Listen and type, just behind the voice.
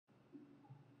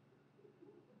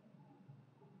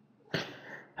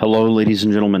Hello, ladies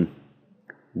and gentlemen.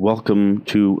 Welcome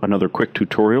to another quick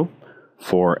tutorial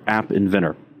for App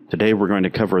Inventor. Today we're going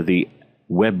to cover the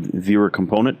web viewer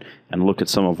component and look at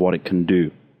some of what it can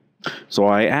do. So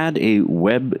I add a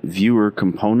web viewer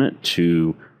component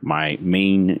to my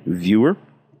main viewer.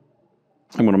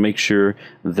 I'm going to make sure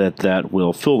that that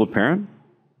will fill the parent.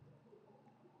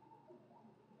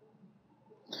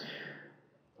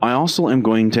 I also am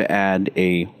going to add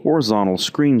a horizontal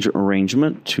screen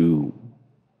arrangement to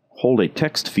hold a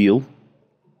text field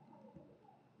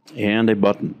and a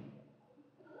button.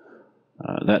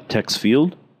 That text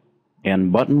field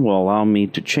and button will allow me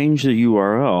to change the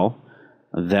URL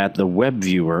that the web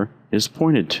viewer is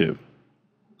pointed to.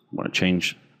 I'm going to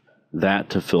change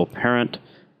that to fill parent.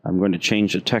 I'm going to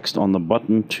change the text on the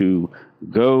button to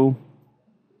go.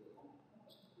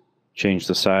 Change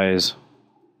the size.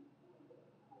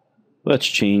 Let's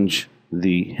change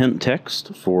the hint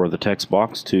text for the text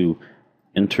box to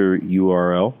enter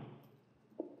URL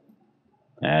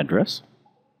address.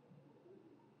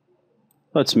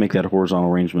 Let's make that horizontal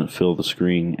arrangement fill the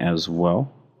screen as well.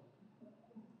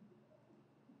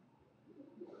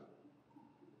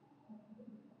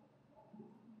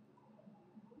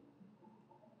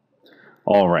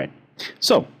 All right.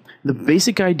 So the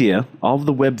basic idea of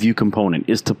the WebView component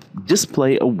is to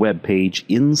display a web page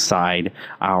inside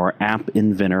our App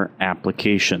Inventor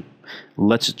application.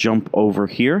 Let's jump over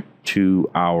here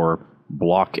to our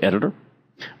block editor.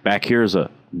 Back here is a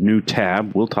new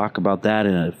tab. We'll talk about that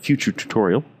in a future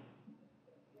tutorial.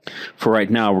 For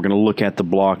right now, we're going to look at the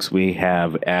blocks we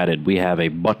have added. We have a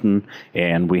button,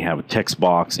 and we have a text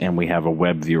box, and we have a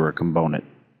web viewer component.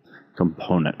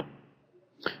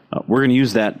 We're going to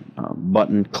use that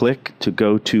button click to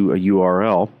go to a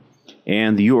URL,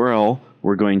 and the URL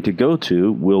we're going to go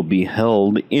to will be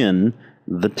held in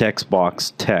the text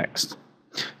box text.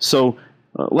 So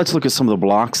let's look at some of the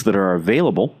blocks that are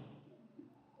available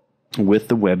with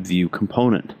the WebView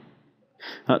component.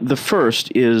 The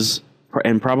first is,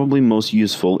 and probably most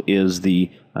useful, is the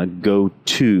go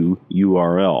to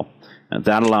URL.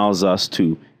 That allows us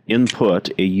to input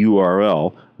a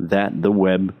URL that the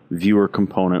web viewer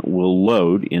component will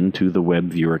load into the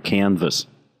web viewer canvas.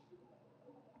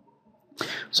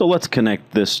 So let's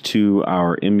connect this to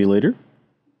our emulator.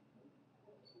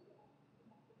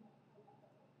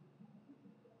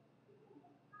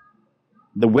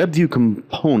 The WebView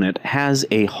component has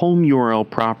a home URL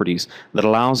properties that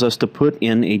allows us to put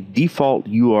in a default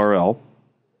URL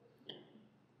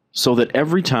so that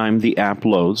every time the app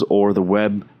loads or the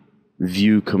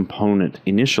WebView component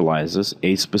initializes,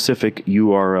 a specific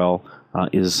URL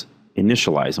is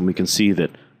initialized. And we can see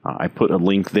that I put a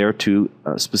link there to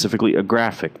specifically a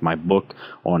graphic. My book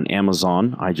on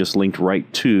Amazon, I just linked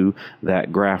right to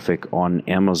that graphic on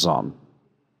Amazon.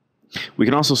 We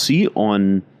can also see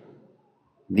on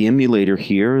the emulator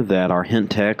here that our hint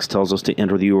text tells us to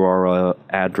enter the URL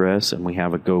address, and we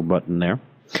have a go button there.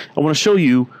 I want to show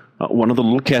you one of the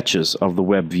little catches of the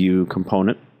WebView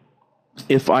component.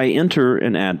 If I enter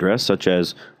an address such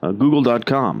as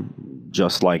google.com,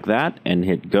 just like that, and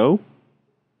hit go,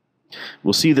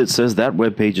 we'll see that it says that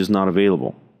web page is not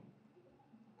available.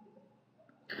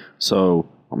 So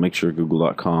I'll make sure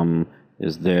google.com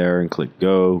is there and click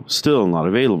go. Still not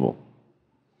available.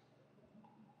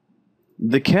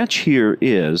 The catch here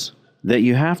is that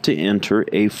you have to enter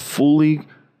a fully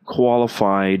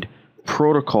qualified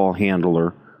protocol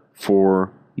handler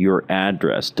for your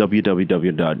address,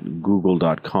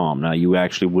 www.google.com. Now, you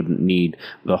actually wouldn't need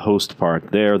the host part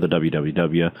there, the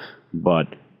www, but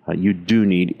you do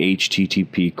need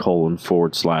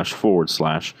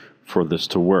http:// for this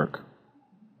to work.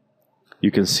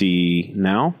 You can see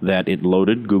now that it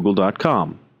loaded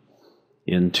google.com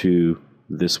into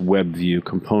this WebView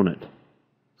component.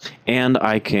 And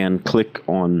I can click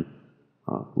on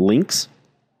links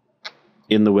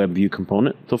in the WebView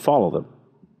component to follow them.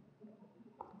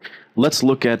 Let's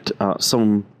look at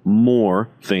some more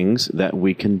things that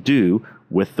we can do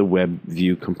with the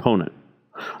WebView component,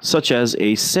 such as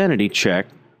a sanity check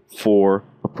for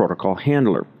a protocol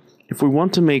handler. If we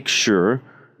want to make sure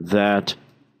that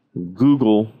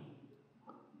Google.com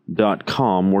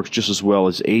works just as well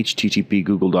as http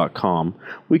google.com,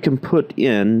 we can put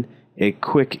in a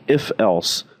quick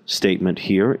if-else statement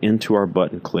here into our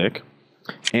button click,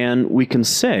 and we can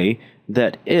say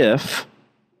that if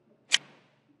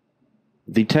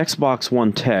the text box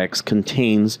 1 text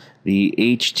contains the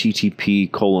http://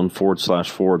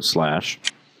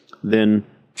 then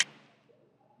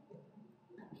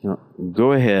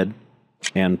go ahead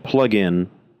and plug in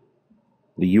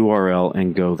the URL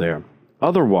and go there.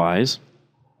 Otherwise,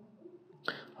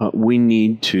 we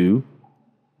need to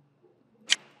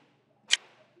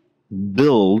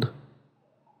build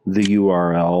the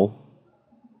URL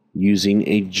using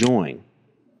a join.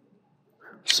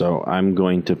 So I'm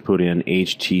going to put in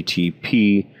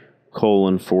http://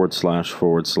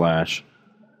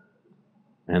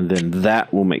 and then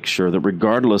that will make sure that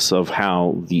regardless of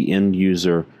how the end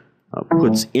user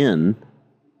puts in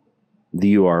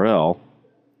the URL,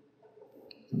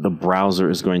 the browser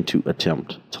is going to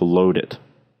attempt to load it.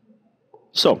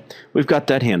 So we've got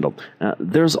that handled.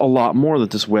 There's a lot more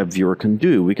that this web viewer can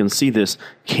do. We can see this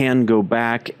can go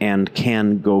back and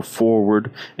can go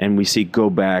forward, and we see go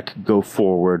back, go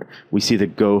forward. We see the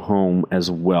go home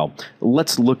as well.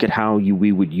 Let's look at how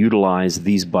we would utilize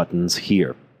these buttons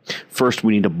here. First,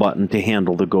 we need a button to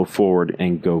handle the go forward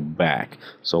and go back.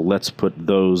 So let's put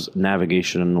those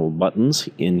navigational buttons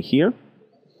in here.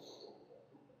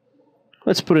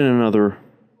 Let's put in another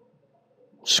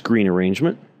screen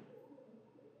arrangement.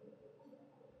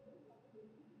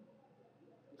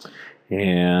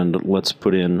 And let's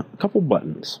put in a couple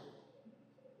buttons.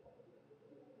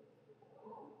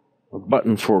 A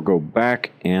button for go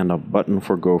back and a button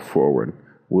for go forward.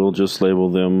 We'll just label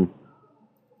them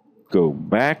go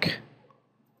back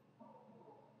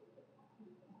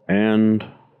and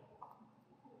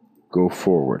go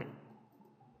forward.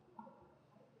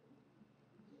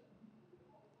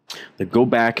 The go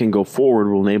back and go forward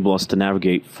will enable us to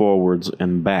navigate forwards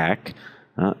and back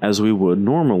as we would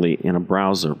normally in a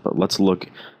browser. But let's look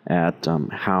at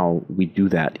how we do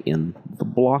that in the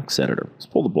blocks editor. Let's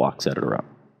pull the blocks editor up.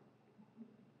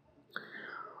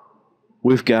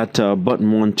 We've got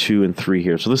button 1, 2, and 3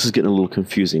 here. So this is getting a little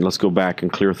confusing. Let's go back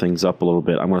and clear things up a little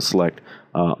bit. I'm going to select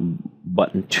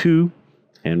button 2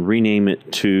 and rename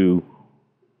it to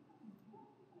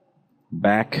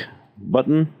back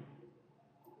button.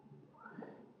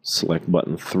 Select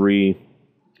button 3,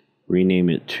 rename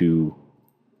it to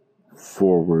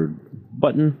forward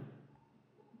button.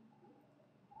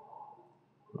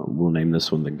 We'll name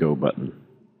this one the go button,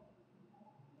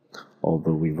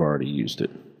 although we've already used it.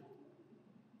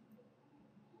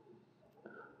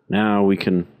 Now we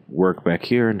can work back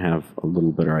here and have a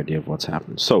little better idea of what's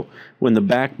happened. So when the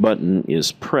back button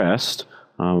is pressed,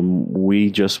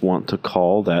 we just want to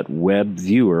call that web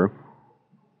viewer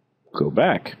go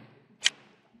back.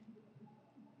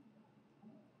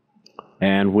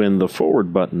 And when the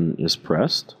forward button is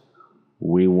pressed,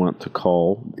 we want to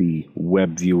call the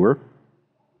web viewer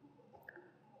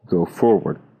go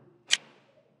forward.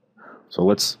 So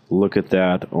let's look at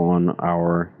that on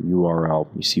our URL.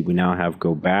 You see we now have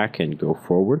go back and go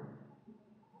forward.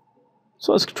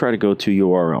 So let's try to go to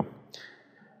URL.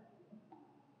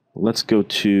 Let's go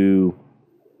to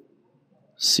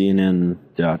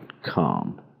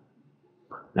cnn.com.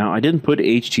 Now, I didn't put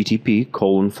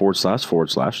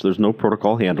http://. There's no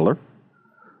protocol handler.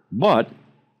 But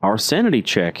our sanity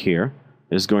check here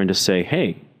is going to say,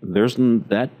 hey,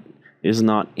 that is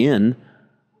not in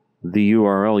the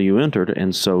URL you entered,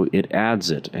 and so it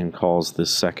adds it and calls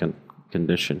this second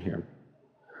condition here.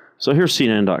 So here's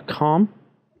cnn.com.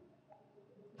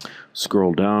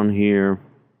 Scroll down here.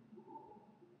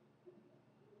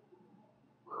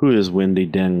 Who is Wendy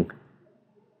Deng?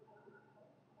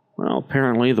 Well,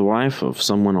 apparently the wife of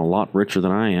someone a lot richer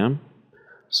than I am.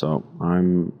 So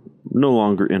I'm no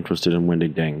longer interested in Wendy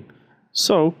Deng.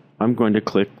 So I'm going to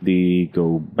click the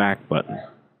go back button.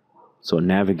 So it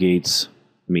navigates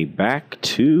me back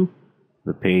to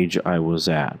the page I was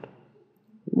at.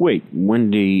 Wait,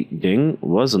 Wendy Deng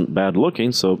wasn't bad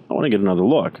looking, so I want to get another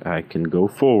look. I can go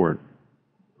forward.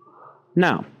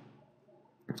 Now,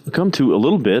 we come to a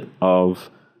little bit of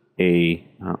a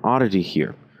oddity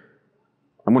here.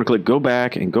 I'm going to click go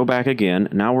back and go back again.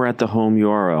 Now we're at the home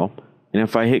URL. And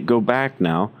if I hit go back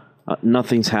now,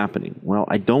 nothing's happening. Well,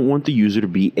 I don't want the user to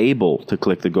be able to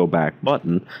click the go back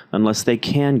button unless they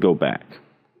can go back.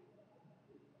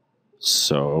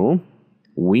 So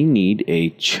we need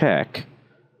a check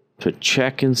to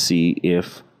check and see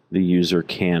if the user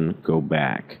can go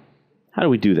back. How do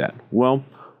we do that? Well,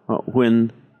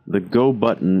 when the go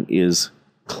button is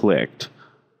clicked,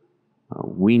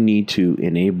 we need to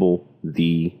enable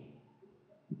the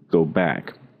go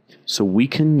back. So we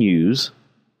can use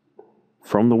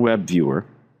from the web viewer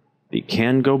the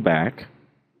can go back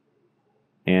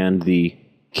and the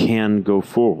can go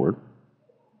forward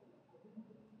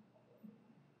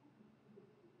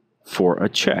for a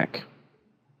check.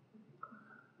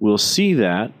 We'll see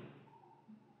that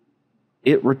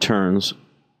it returns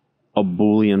a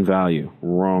Boolean value.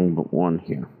 Wrong but one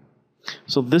here.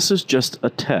 So this is just a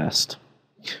test.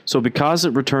 So because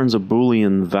it returns a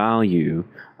Boolean value,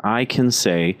 I can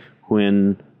say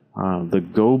when the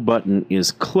go button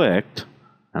is clicked,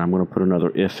 and I'm going to put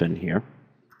another if in here,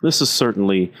 This is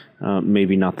certainly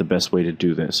maybe not the best way to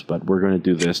do this, but we're going to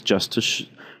do this just to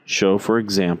show, for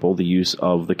example, the use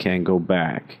of the can go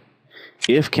back.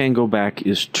 If can go back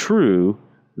is true,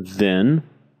 then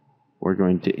we're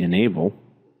going to enable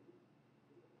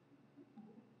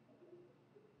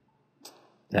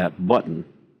that button.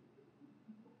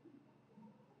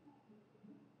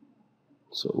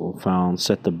 So we'll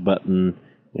set the button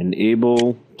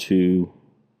enable to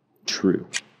true.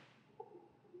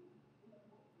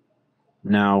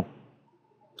 Now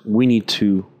we need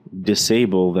to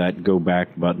disable that go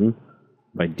back button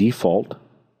by default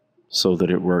so that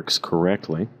it works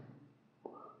correctly.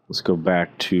 Let's go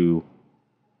back to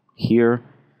here.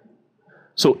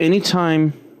 So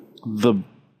anytime the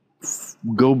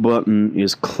go button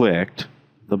is clicked,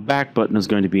 the back button is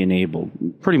going to be enabled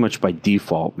pretty much by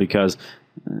default, because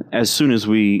as soon as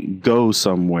we go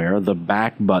somewhere, the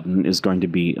back button is going to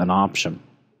be an option.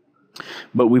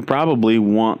 But we probably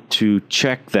want to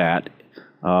check that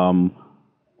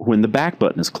when the back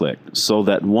button is clicked, so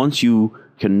that once you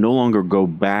can no longer go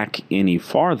back any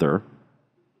farther,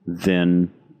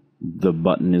 then the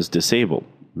button is disabled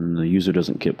and the user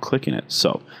doesn't keep clicking it.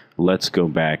 So let's go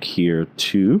back here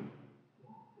to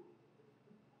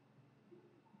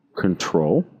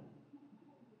Control.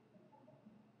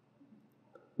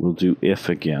 We'll do if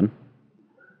again.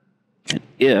 And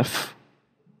if,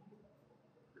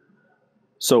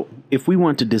 so if we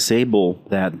want to disable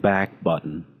that back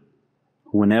button,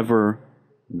 whenever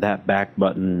that back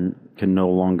button can no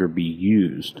longer be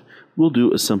used, we'll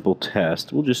do a simple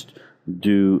test. We'll just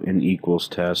do an equals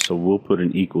test. So we'll put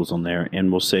an equals on there,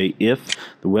 and we'll say if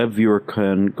the web viewer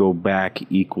can go back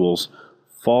equals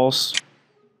false,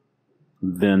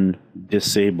 then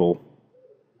disable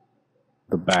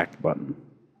the back button.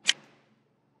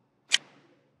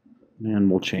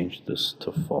 And we'll change this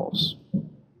to false.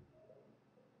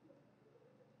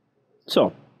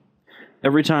 So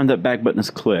every time that back button is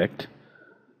clicked,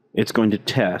 it's going to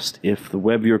test. If the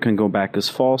web viewer can go back as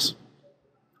false,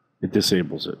 it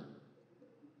disables it.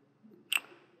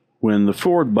 When the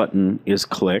forward button is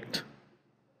clicked,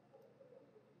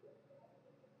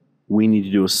 we need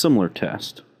to do a similar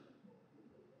test.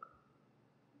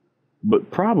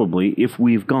 But probably if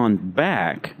we've gone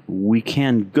back, we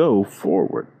can go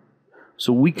forward.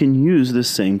 So we can use the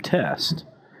same test.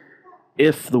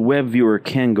 If the web viewer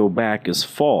can go back as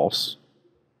false,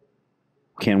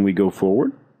 can we go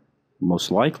forward?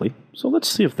 Most likely. So let's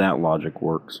see if that logic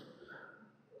works.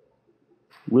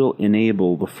 We'll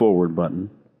enable the forward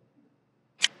button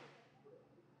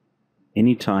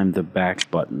anytime the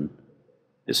back button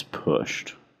is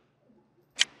pushed.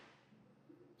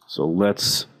 So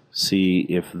let's see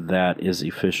if that is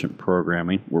efficient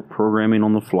programming. We're programming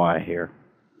on the fly here.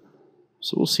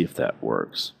 So we'll see if that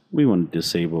works. We want to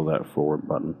disable that forward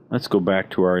button. Let's go back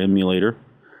to our emulator.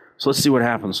 So let's see what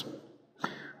happens.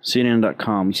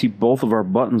 CNN.com. You see both of our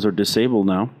buttons are disabled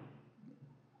now.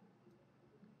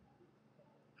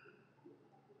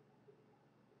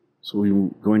 So we're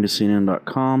going to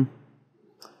CNN.com.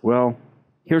 Well,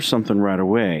 here's something right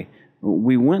away.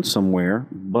 We went somewhere,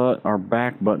 but our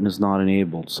back button is not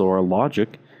enabled. So our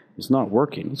logic is not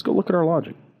working. Let's go look at our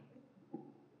logic.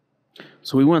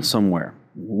 So we went somewhere.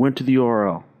 We went to the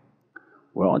URL.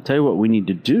 Well, I'll tell you what we need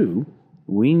to do.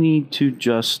 We need to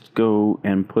just go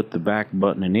and put the back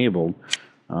button enabled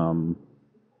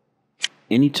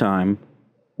anytime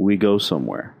we go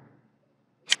somewhere.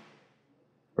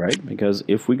 Right? Because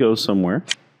if we go somewhere,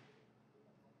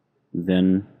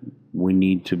 then we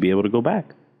need to be able to go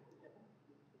back.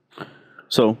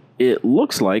 So it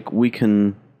looks like we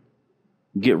can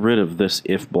get rid of this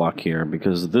if block here,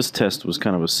 because this test was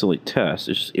kind of a silly test.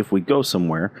 It's just if we go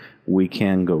somewhere, we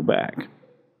can go back.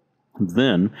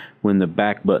 Then, when the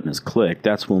back button is clicked,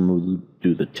 that's when we'll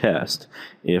do the test.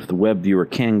 If the web viewer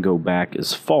can go back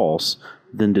as false,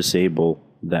 then disable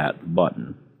that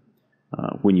button.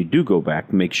 When you do go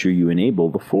back, make sure you enable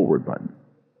the forward button.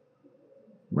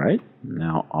 Right?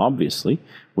 Now, obviously,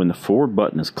 when the forward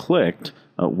button is clicked,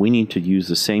 we need to use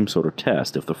the same sort of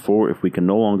test. If we can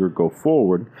no longer go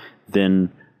forward,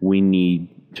 then we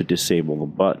need to disable the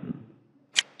button.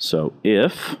 So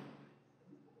if,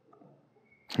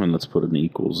 and let's put an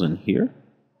equals in here.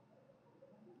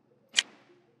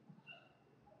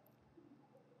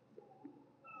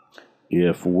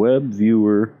 If web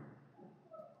viewer,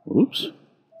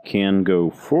 can go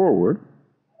forward,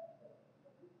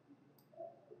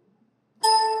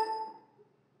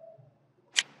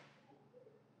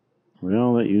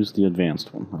 well, that used the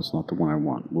advanced one. That's not the one I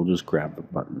want. We'll just grab the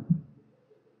button.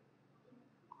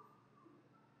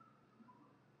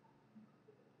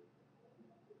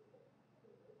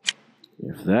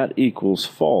 If that equals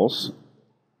false,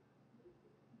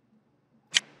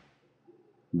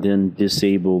 then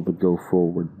disable the go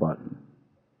forward button.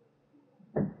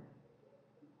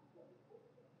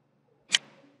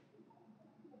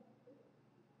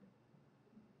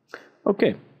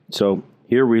 Okay, so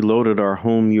here we loaded our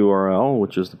home URL,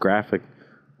 which is the graphic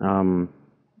of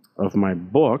my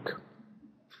book.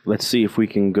 Let's see if we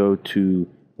can go to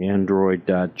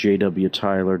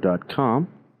android.jwtyler.com.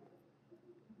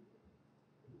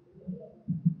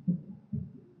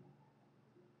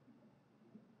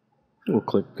 We'll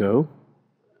click go.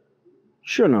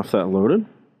 Sure enough, that loaded.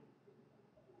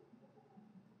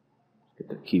 Get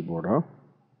the keyboard off.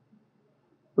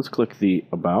 Let's click the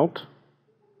About.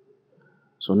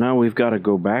 So now we've got a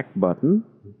Go Back button.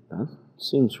 That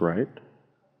seems right.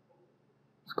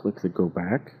 Let's click the Go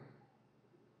Back.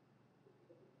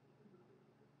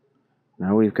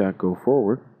 Now we've got Go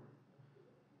Forward.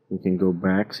 We can go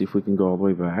back, see if we can go all the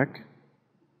way back.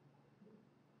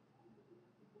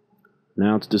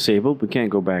 Now it's disabled. We can't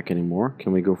go back anymore.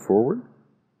 Can we go forward?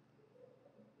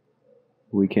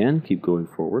 We can keep going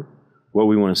forward. What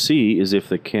we want to see is if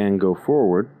the can go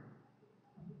forward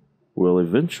will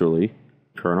eventually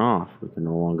turn off. We can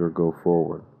no longer go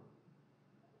forward.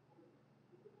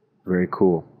 Very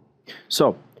cool.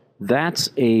 So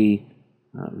that's a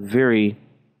very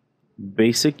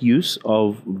basic use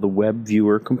of the web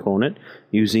viewer component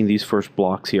using these first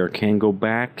blocks here. Can go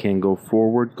back, can go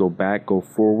forward, go back, go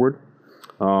forward,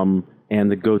 and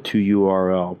the go to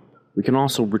URL. We can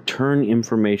also return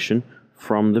information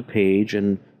from the page,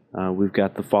 and we've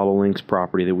got the follow links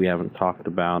property that we haven't talked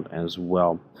about as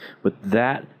well. But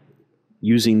that,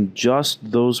 using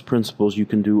just those principles, you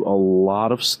can do a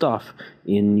lot of stuff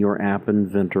in your App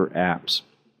Inventor apps.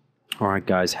 All right,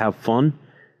 guys, have fun,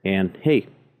 and hey,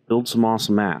 build some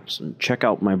awesome apps. And check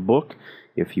out my book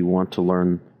if you want to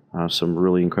learn some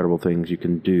really incredible things you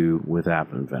can do with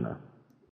App Inventor.